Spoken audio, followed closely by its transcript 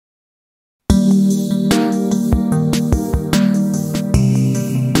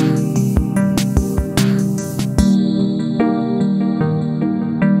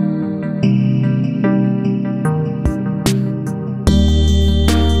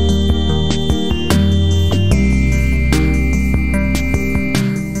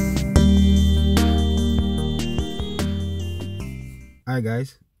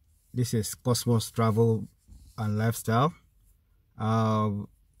guys, this is Cosmos Travel and Lifestyle.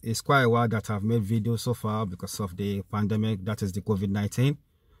 It's quite a while that I've made videos so far because of the pandemic, that is the COVID-19.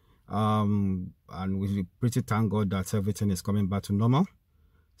 And we pretty thank God that everything is coming back to normal.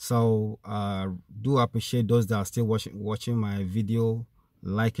 So do appreciate those that are still watching my video,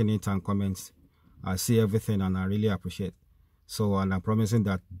 liking it and comments. I see everything and I really appreciate. So, and I'm promising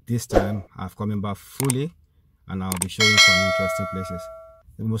that this time I've coming back fully and I'll be showing some interesting places,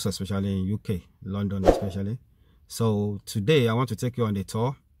 most especially in UK, London especially. So today I want to take you on a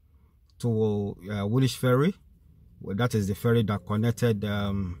tour to Woolwich Ferry. That is the ferry that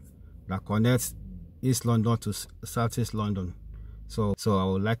connects East London to Southeast London. So I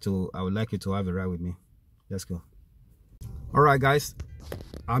would like you to have a ride with me. Let's go. All right, guys,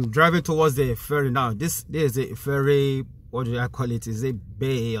 I'm driving towards the ferry now. This is a ferry. What do I call it? Is a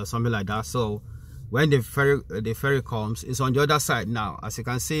bay or something like that? So when the ferry comes, it's on the other side now. As you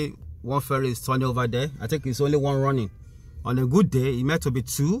can see, one ferry is turning over there. I think it's only one running. On a good day, it meant to be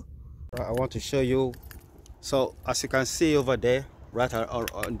two. I want to show you. So as you can see over there, right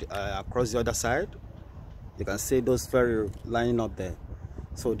across the other side, you can see those ferry lining up there.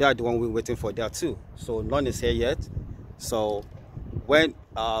 So they are the one we're waiting for there too. So none is here yet. So when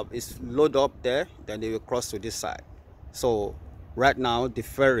it's loaded up there, then they will cross to this side. So right now the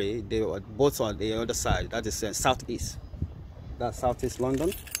ferry, they are both on the other side. That is southeast. That's southeast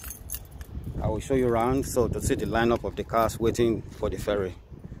London. I will show you around so to see the lineup of the cars waiting for the ferry.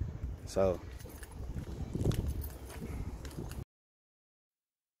 So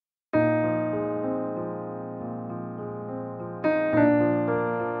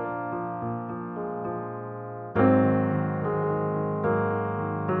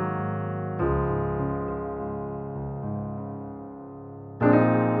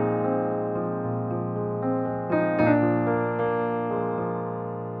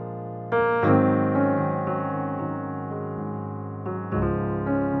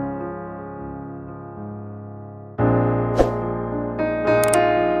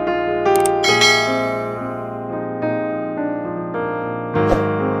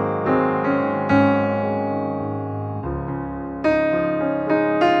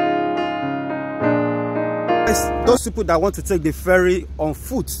those people that want to take the ferry on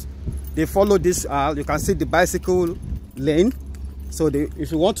foot, they follow this. You can see the bicycle lane. So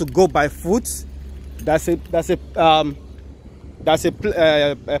if you want to go by foot, that's a part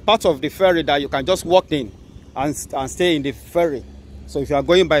of the ferry that you can just walk in and stay in the ferry. So if you are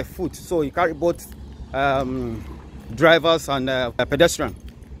going by foot, so you carry both drivers and pedestrians.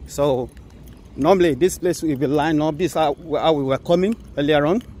 So normally this place will be lined up. This is how we were coming earlier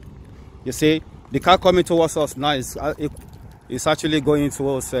on. You see, the car coming towards us now is actually going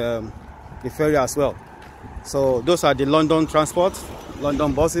towards the ferry as well. So those are the London transport,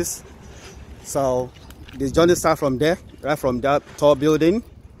 London buses. So the journey starts from there, right from that tall building.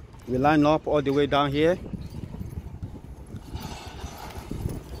 We line up all the way down here.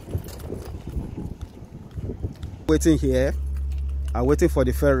 Waiting here and waiting for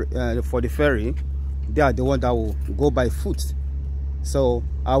the ferry. They are the one that will go by foot. So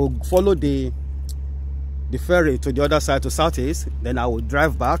I will follow the ferry to the other side to southeast, then I will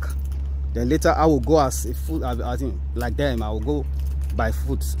drive back. Then later I will go as a foot, I think like them, I will go by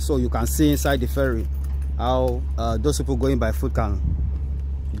foot, so you can see inside the ferry how those people going by foot can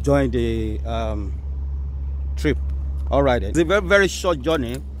join the trip. All right, it's a very, very short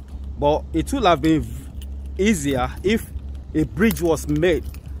journey, but it would have been easier if a bridge was made.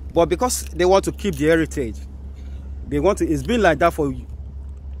 But because they want to keep the heritage, it's been like that for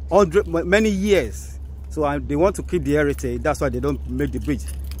many years. So they want to keep the heritage. That's why they don't make the bridge.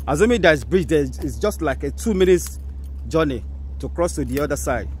 Assuming there's bridge, it's just like a 2 minutes journey to cross to the other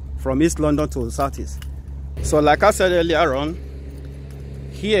side from East London to Southeast. So like I said earlier on,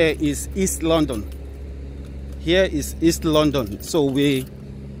 here is East London. Here is East London. So we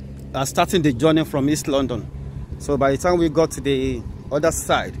are starting the journey from East London. So by the time we got to the other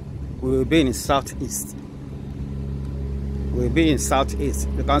side, we will be in Southeast. We'll be in Southeast.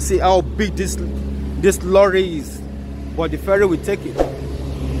 You can see how big this lorry is, but the ferry will take it.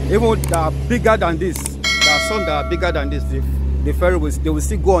 Even that are bigger than this, there are some that are bigger than this. The ferry they will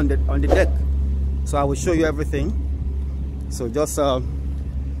still go on the deck. So I will show you everything. So just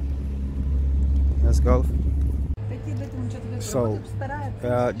let's go. So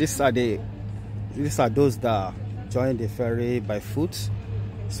these are those that join the ferry by foot.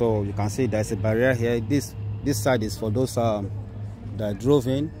 So you can see there's a barrier here. This side is for those that drove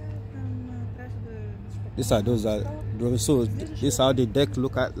in. These are those that drove. So this is how the deck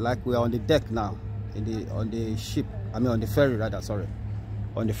look at, like we are on the deck now, on the ship. I mean on the ferry rather. Sorry.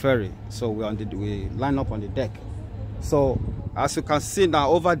 on the ferry. So we line up on the deck. So as you can see now,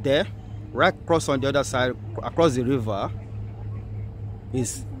 over there, right across on the other side, across the river,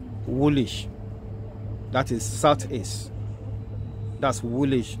 is Woolwich. That is southeast. That's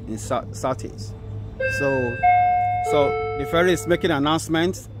Woolwich in southeast. So the ferry is making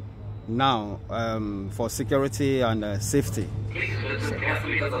announcements now for security and safety. Please listen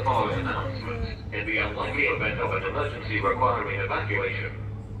carefully to the following announcement. In the unlikely event of an emergency requiring evacuation,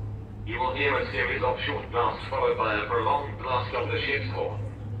 you will hear a series of short blasts followed by a prolonged blast of the ship's horn.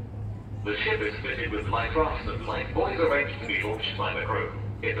 The ship is fitted with light rafts and light buoys arranged to be launched by the crew.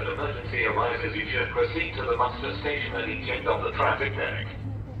 If an emergency arises, you should proceed to the muster station at each end of the traffic deck.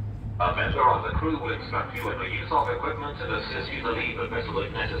 A member of the crew will instruct you in the use of equipment and assist you to leave the vessel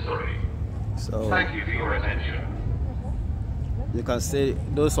if necessary. So thank you for your attention. You can see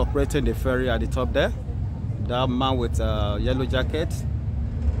those operating the ferry at the top there. That man with a yellow jacket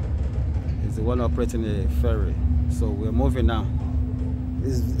is the one operating the ferry. So we're moving now.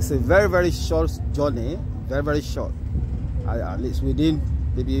 It's a very, very short journey, very short. At least within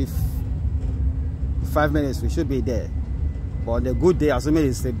maybe 5 minutes we should be there. But on a good day, assuming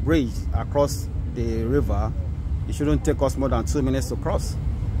it's a bridge across the river, it shouldn't take us more than 2 minutes to cross.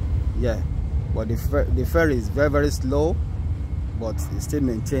 Yeah, but the ferry is very slow, but it still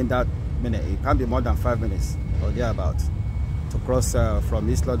maintain that minute. It can't be more than 5 minutes or thereabout to cross from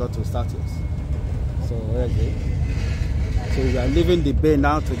East London to Southeast. So where is it? So we are leaving the bay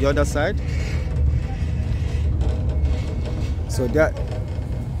now to the other side. So that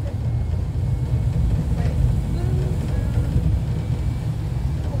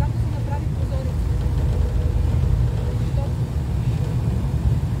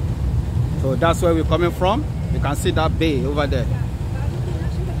that's where we're coming from. You can see that bay over there.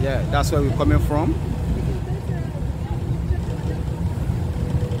 Yeah, that's where we're coming from.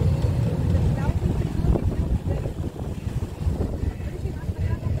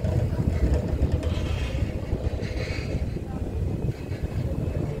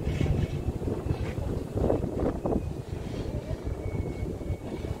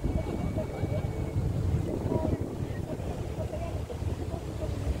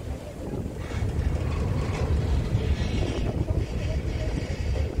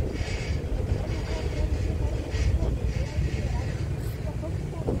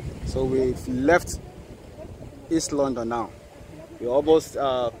 So we've left East London now. We almost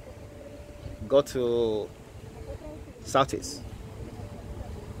got to Southeast.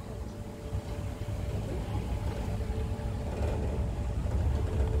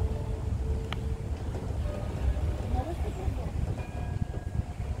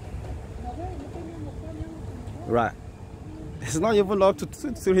 Right. It's not even up to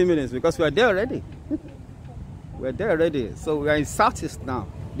 3 minutes because we are there already. We're there already. So we are in Southeast now.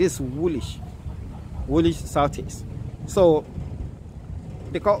 This Woolwich Southeast. So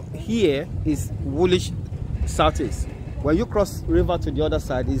because here is Woolwich Southeast. When you cross river to the other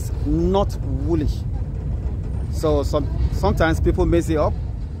side, is not Woolwich. So sometimes people mess it up.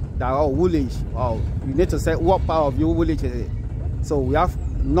 That Woolwich. Oh, you need to say what part of your Woolwich is it. So we have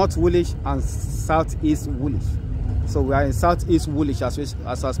North Woolwich and Southeast Woolwich. So we are in Southeast Woolwich as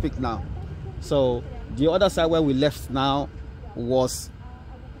I speak now. So the other side where we left now was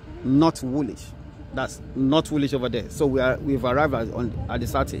North Woolwich. That's North Woolwich over there. So we've arrived at the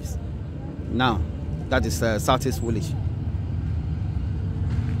Southeast now. That is Southeast Woolwich.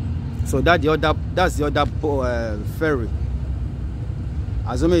 So that's the other ferry.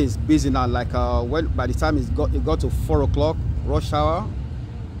 Assuming it's busy now, like by the time it got to 4 o'clock rush hour.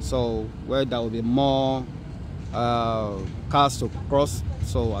 So where there will be more cars to cross.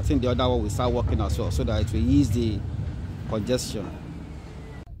 So I think the other one will start working as well, so that it will ease the congestion.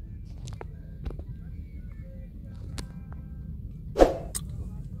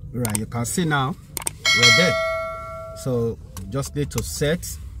 Right, you can see now we're there. So just need to set,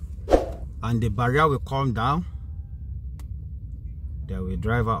 and the barrier will come down. Then we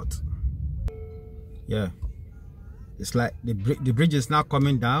drive out. Yeah, it's like the bridge is now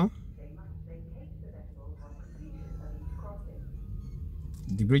coming down.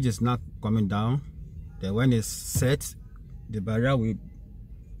 The bridge is not coming down. Then when it's set, the barrier will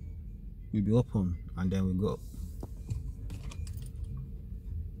be open, and then we go.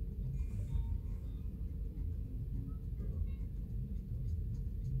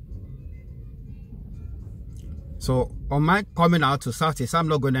 So on my coming out to Southeast, I'm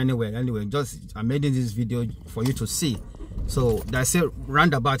not going anywhere anyway. Just I'm making this video for you to see. So there's a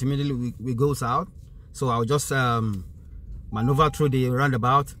roundabout immediately we goes out. So I'll just maneuver through the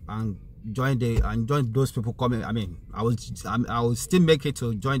roundabout and join those people coming. I mean, I will still make it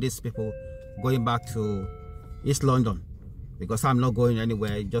to join these people going back to East London, because I'm not going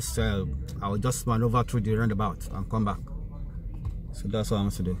anywhere. Just I will just maneuver through the roundabout and come back. So that's what I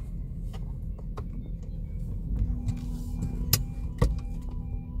want to do.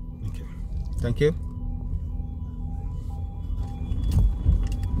 Okay, thank you.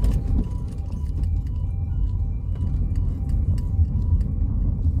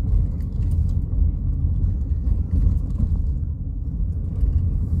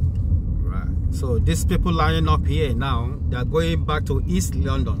 So these people lining up here now, they are going back to East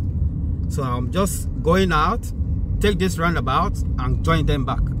London. So I'm just going out, take this roundabout and join them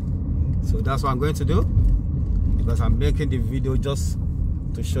back. So that's what I'm going to do, because I'm making the video just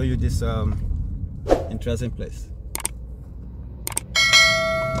to show you this interesting place.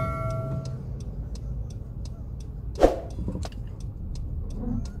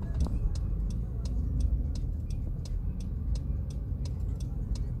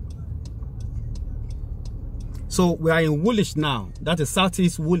 So we are in Woolwich now. That is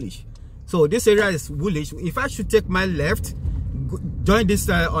southeast Woolwich. So this area is Woolwich. If I should take my left, join this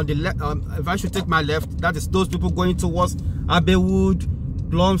on the left. If I should take my left, that is those people going towards Abbeywood,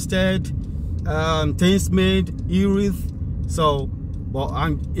 Plumstead, Thames, Erith. So,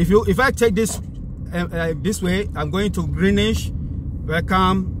 but if I take this this way, I'm going to Greenwich,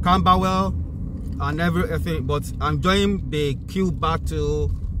 Wickham, Camberwell, and everything. But I'm joining the queue back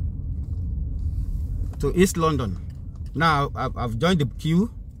to East London. Now I've joined the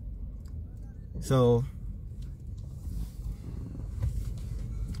queue, so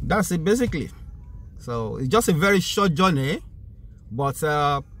that's it basically. So it's just a very short journey, but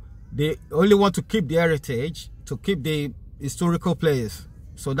they only want to keep the heritage, to keep the historical place.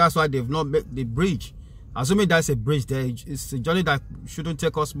 So that's why they've not made the bridge. Assuming there's a bridge there, it's a journey that shouldn't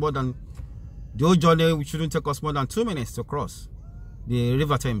take us more than, the whole journey shouldn't take us more than 2 minutes to cross the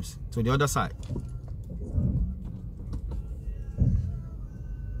River Thames to the other side.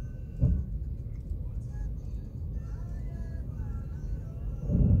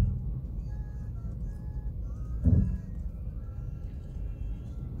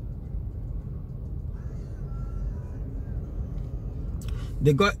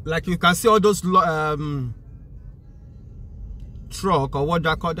 They got, like you can see all those truck, or what do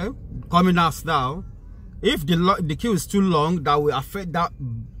I call them, coming out now. If the queue is too long, that will affect that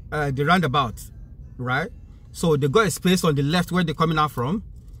the roundabout, right? So they got a space on the left where they're coming out from,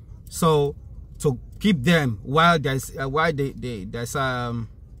 so to keep them while there's there's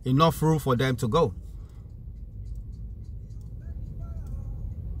enough room for them to go.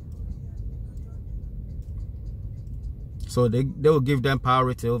 So they will give them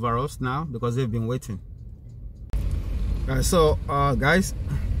priority over us now, because they've been waiting. So guys,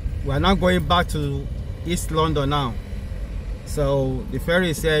 we're now going back to East London now. So the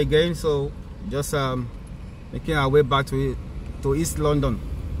ferry is here again, so just making our way back to East London.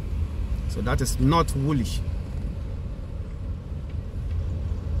 So that is not Woolwich.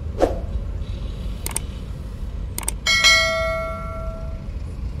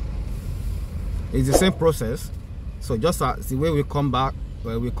 It's the same process. So just as the way we come back,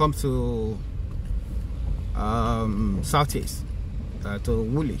 we come to southeast to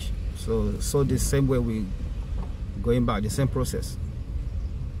Woolwich. So the same way we going back, the same process.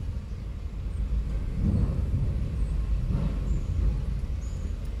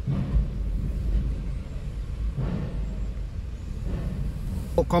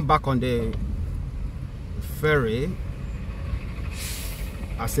 We'll come back on the ferry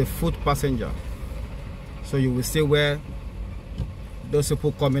as a foot passenger. So you will see where those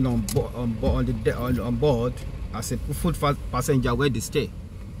people coming on board as a foot passenger, where they stay,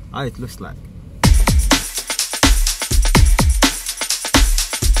 how it looks like.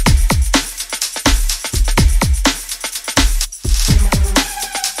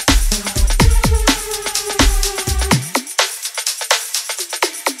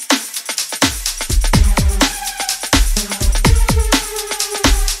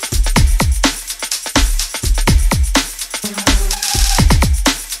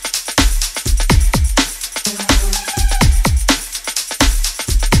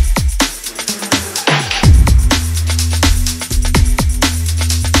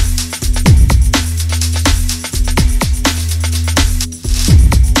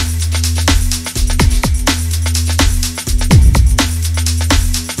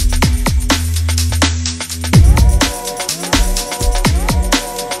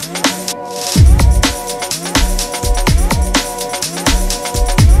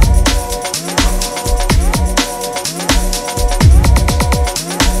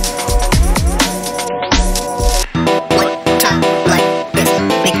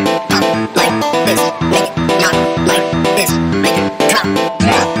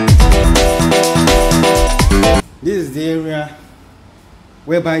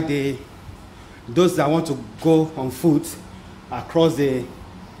 whereby those that want to go on foot across the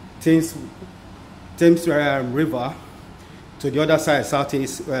Thames River to the other side,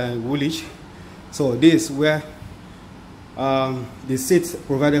 southeast Woolwich. So this is where the seats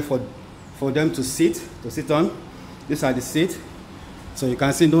provided for them to sit on. These are the seats. So you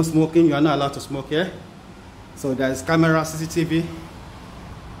can see no smoking. You are not allowed to smoke here. So there's camera, CCTV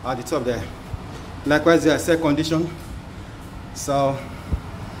at the top there. Likewise, there is air condition. So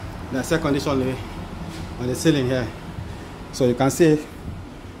there's air condition on the ceiling here. So you can see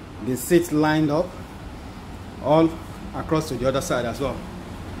the seats lined up all across to the other side as well.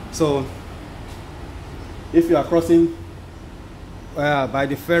 So if you are crossing by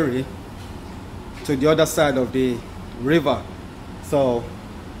the ferry to the other side of the river, so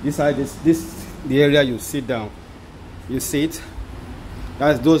this side is the area you sit down. You sit.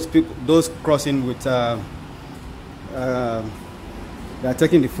 That's those people, those crossing with they are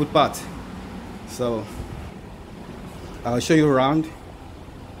taking the footpath. So I'll show you around.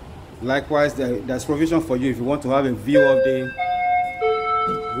 Likewise, there's provision for you if you want to have a view of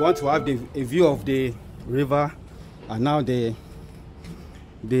the river, and now the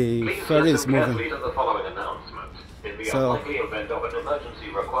ferry is moving. So,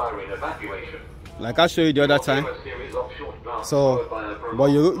 like I showed you the other time. So, but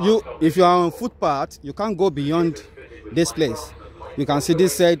you if you are on footpath, you can't go beyond this place. You can see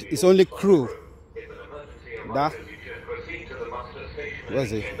this side is only crew. That.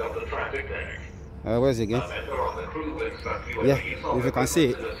 Where's it? Where's it again? Yeah, if you can see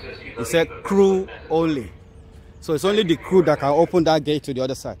it, it said crew only. So it's only the crew that can open that gate to the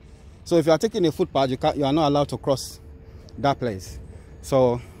other side. So if you are taking a footpath, you are not allowed to cross that place.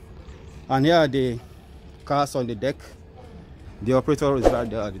 So, and here are the cars on the deck. The operator is right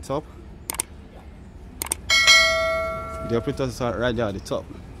there at the top. The operator is right there at the top.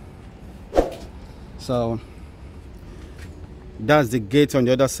 So that's the gate on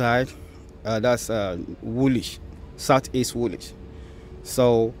the other side. That's Woolwich, southeast Woolwich.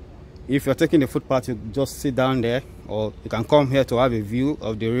 So if you're taking the footpath, you just sit down there, or you can come here to have a view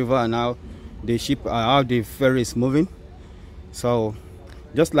of the river and how the ship, how the ferry is moving. So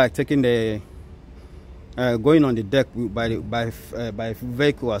just like taking the going on the deck by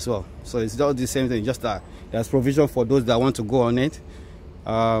vehicle as well. So it's all the same thing, just that there's provision for those that want to go on it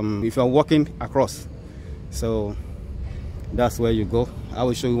if you're walking across. So that's where you go. I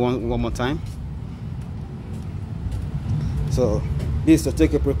will show you one more time. So this is to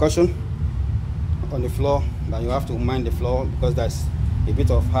take a precaution on the floor, that you have to mind the floor because there's a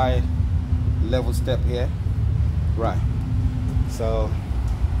bit of high level step here. Right. So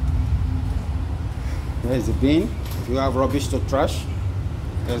there's the bin. If you have rubbish to trash,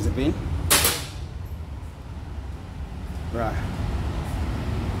 there's the bin. Right.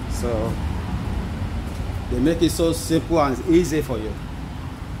 So they make it so simple and easy for you.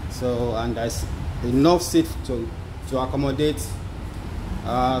 So, and there's enough seat to accommodate.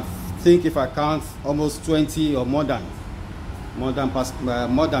 I think if I count, almost 20 or more than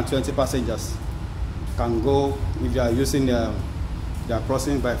 20 passengers can go if they are using they are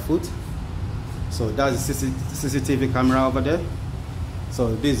crossing by foot. So that's the CCTV camera over there.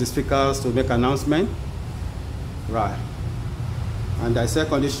 So these are the speakers to make announcement. Right. And there's air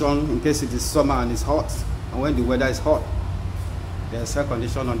condition in case it is summer and it's hot. And when the weather is hot, there's air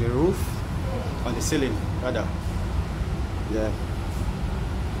condition on the roof, on the ceiling rather. Yeah.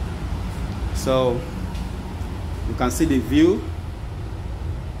 So you can see the view.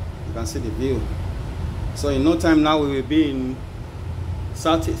 You can see the view. So in no time now we will be in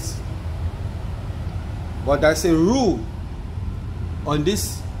southeast. But there's a rule on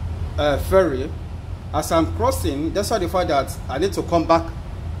this ferry. As I'm crossing, that's why the fact that I need to come back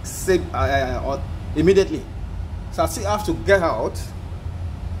immediately. So I still have to get out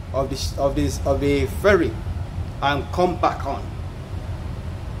of the ferry and come back on.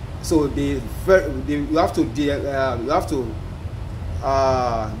 So you have to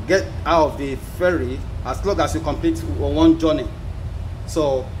get out of the ferry as long as you complete one journey.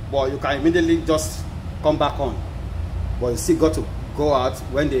 So, but you can immediately just come back on. But you still got to go out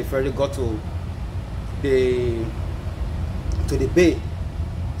when the ferry got to the bay.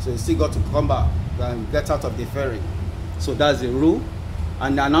 So you still got to come back and get out of the ferry. So that's the rule,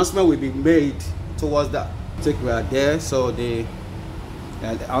 and the announcement will be made towards that. I think we are there. So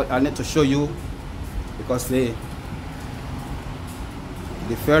I need to show you because the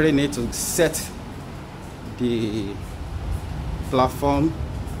ferry need to set the platform,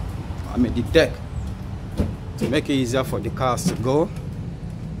 the deck, to make it easier for the cars to go,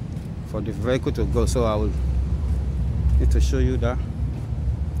 for the vehicle to go. So I will need to show you that.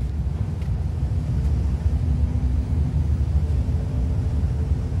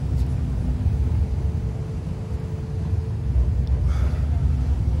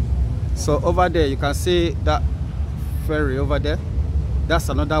 So over there you can see that ferry over there. That's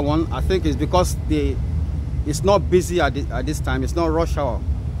another one. I think it's because it's not busy at this time. It's not rush hour,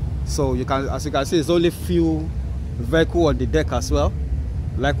 so you can, as you can see, it's only few vehicles on the deck as well.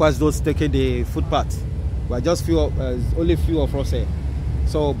 Likewise, those taking the footpath. But just only few of us here.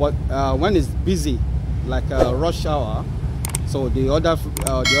 So, but when it's busy, like rush hour, so the other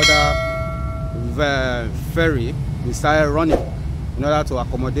ferry we started running in order to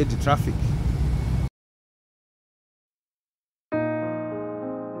accommodate the traffic.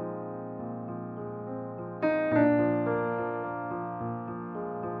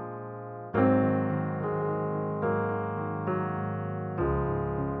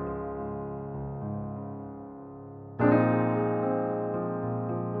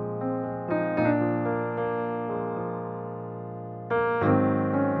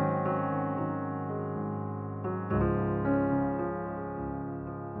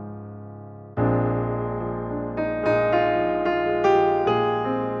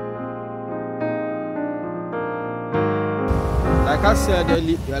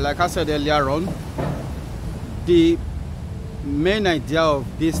 Like I said earlier on, the main idea of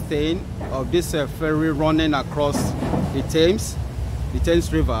this ferry running across the Thames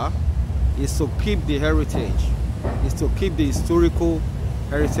River, is to keep the heritage, is to keep the historical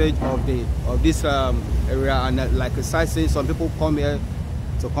heritage of this area, and like a sightseeing. Some people come here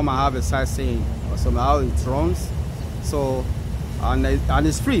to come and have a sightseeing, or somehow it runs. So and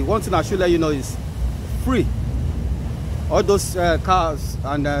it's free. One thing I should let you know is free. All those cars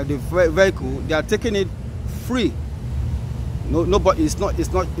and the vehicle, they are taking it free. Nobody,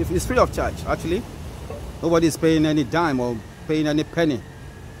 it's free of charge actually. Nobody is paying any dime or paying any penny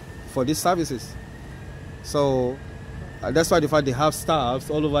for these services. So that's why they have staffs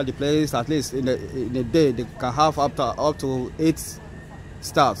all over the place. At least in a day they can have up to 8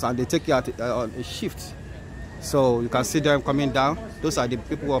 staffs, and they take it at on a shift. So you can see them coming down. Those are the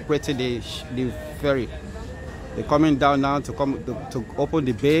people operating the ferry. They're coming down now to open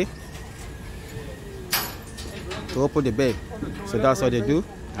the bay. To open the bay. So that's what they do.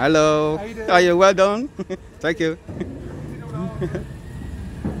 Hello. How are you? Well done. Thank you.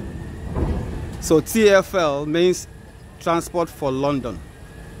 So TFL means Transport for London.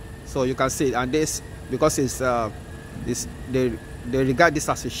 So you can see, and this, because it's they regard this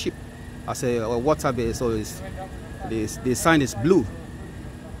as a ship, as a water bay. So the sign is blue.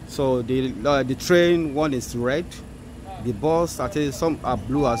 So the train one is red. The bus, I tell you, some are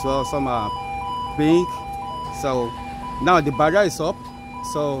blue as well, some are pink. So now the barrier is up.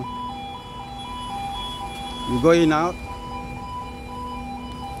 So we're going out.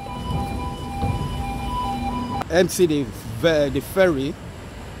 Empty the ferry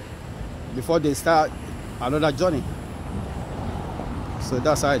before they start another journey. So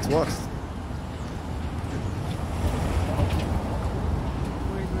that's how it works.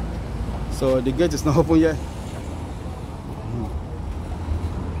 So the gate is not open yet.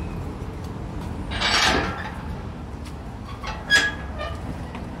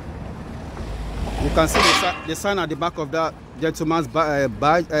 You can see the sign at the back of that gentleman's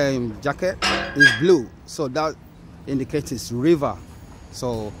jacket is blue. So that indicates it's river.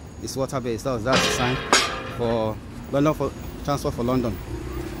 So it's water based. That's the sign for London, for Transport for London.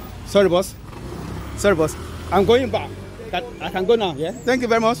 Sorry, boss. Sorry, boss. I'm going back. I can go now, yeah? Thank you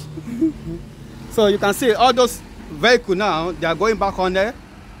very much. So you can see all those vehicles now, they are going back on there.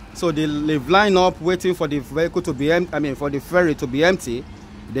 So they've lined up waiting for the vehicle to be empty, for the ferry to be empty.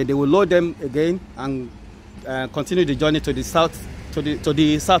 Then they will load them again and continue the journey to the south, to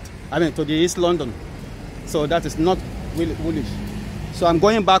the East London. So that is not really Woolwich. So I'm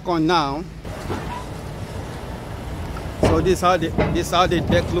going back on now. So this is how the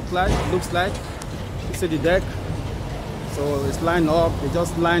deck looks like. You see the deck. So it's lined up. They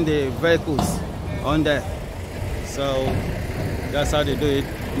just line the vehicles on there. So that's how they do it.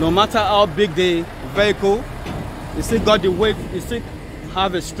 No matter how big the vehicle, you still got the weight. You still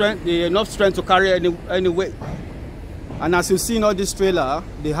have enough strength to carry any weight. And as you see in all this trailer,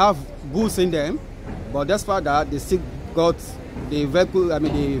 they have goods in them, but despite that, they still got the vehicle.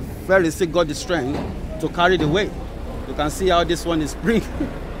 The ferry still got the strength to carry the weight. You can see how this one is spring.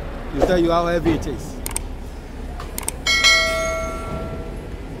 It tell you how heavy it is.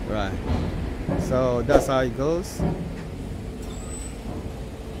 Right. So that's how it goes.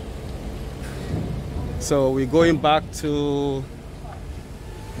 So we're going back to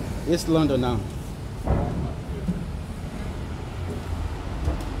East London now.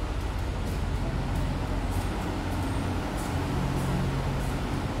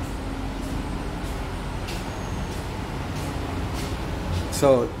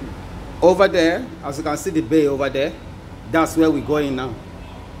 So over there, as you can see the bay over there, that's where we're going now.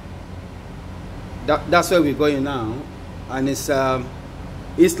 That's where we're going now, and it's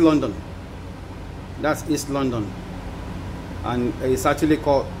East London. That's East London, and it's actually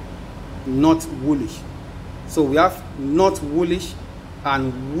called North Woolwich. So we have North Woolwich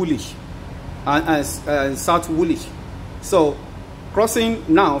and Woolwich and South Woolwich. So crossing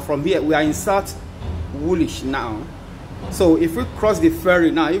now from here, we are in South Woolwich now. So if we cross the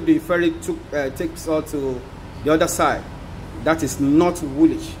ferry now, if the ferry takes us to the other side, that is North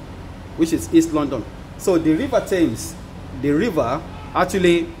Woolwich, which is East London. So the River Thames, the river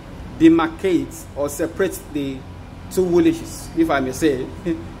actually demarcates or separates the two Woolwiches, if I may say,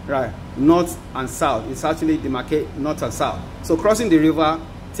 right, north and south. It's actually demarcate north and south. So crossing the river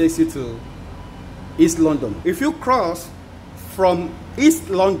takes you to East London. If you cross from East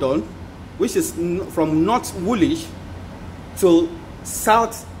London, which is from North Woolwich, to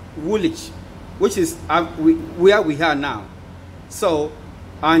South Woolwich, which is where we are now. So,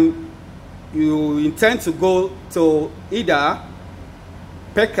 and you intend to go to either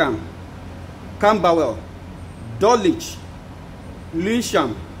Peckham, Camberwell, Dulwich,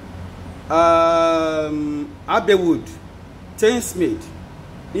 Lewisham, Abbeywood, Thamesmead,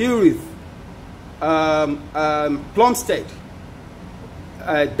 Erith, Plumstead,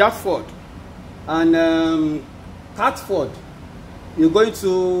 Dartford, and Catford. You're going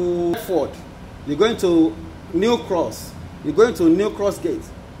to Ford, you're going to New Cross, you're going to New Cross Gate,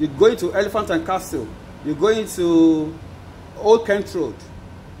 you're going to Elephant and Castle, you're going to Old Kent Road,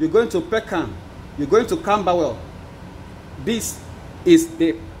 you're going to Peckham, you're going to Camberwell. This is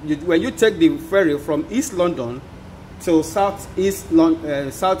the when you take the ferry from East London to Southeast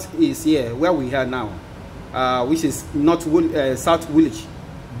here, where we are now, which is South Woolwich.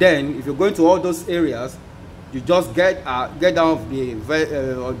 Then, if you're going to all those areas, you just get down of the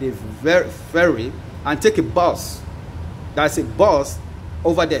ferry and take a bus. There's a bus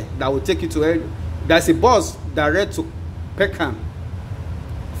over there that will take you to. There's a bus direct to Peckham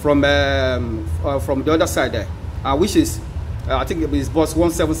from the other side there, which is I think it is bus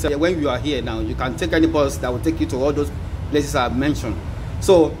 177. When you are here now, you can take any bus that will take you to all those places I mentioned.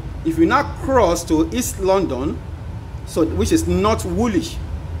 So if you now cross to East London, so which is North Woolwich,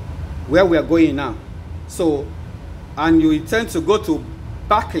 where we are going now. So, and you intend to go to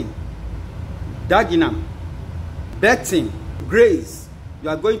Barking, Dagenham, Betting, Grays, you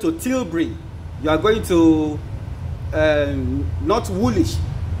are going to Tilbury, you are going to North Woolwich,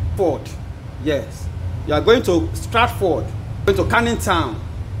 Ford, yes, you are going to Stratford, going to Canning Town,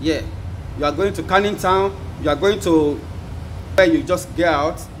 yeah, you are going to Canning Town, you are going to where you just get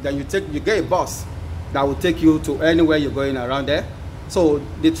out, then you get a bus that will take you to anywhere you're going around there. So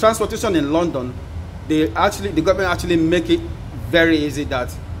the transportation in London, the government actually make it very easy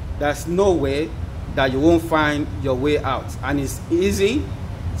that there's no way that you won't find your way out, and it's easy,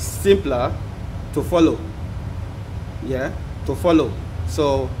 simpler to follow. Yeah, to follow.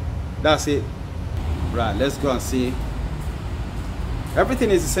 So that's it. Right, let's go and see.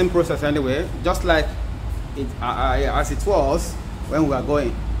 Everything is the same process anyway, just like it as it was when we were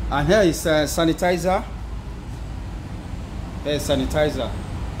going. And here is sanitizer. Here's sanitizer,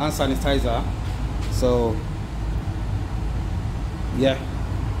 hand sanitizer. So yeah.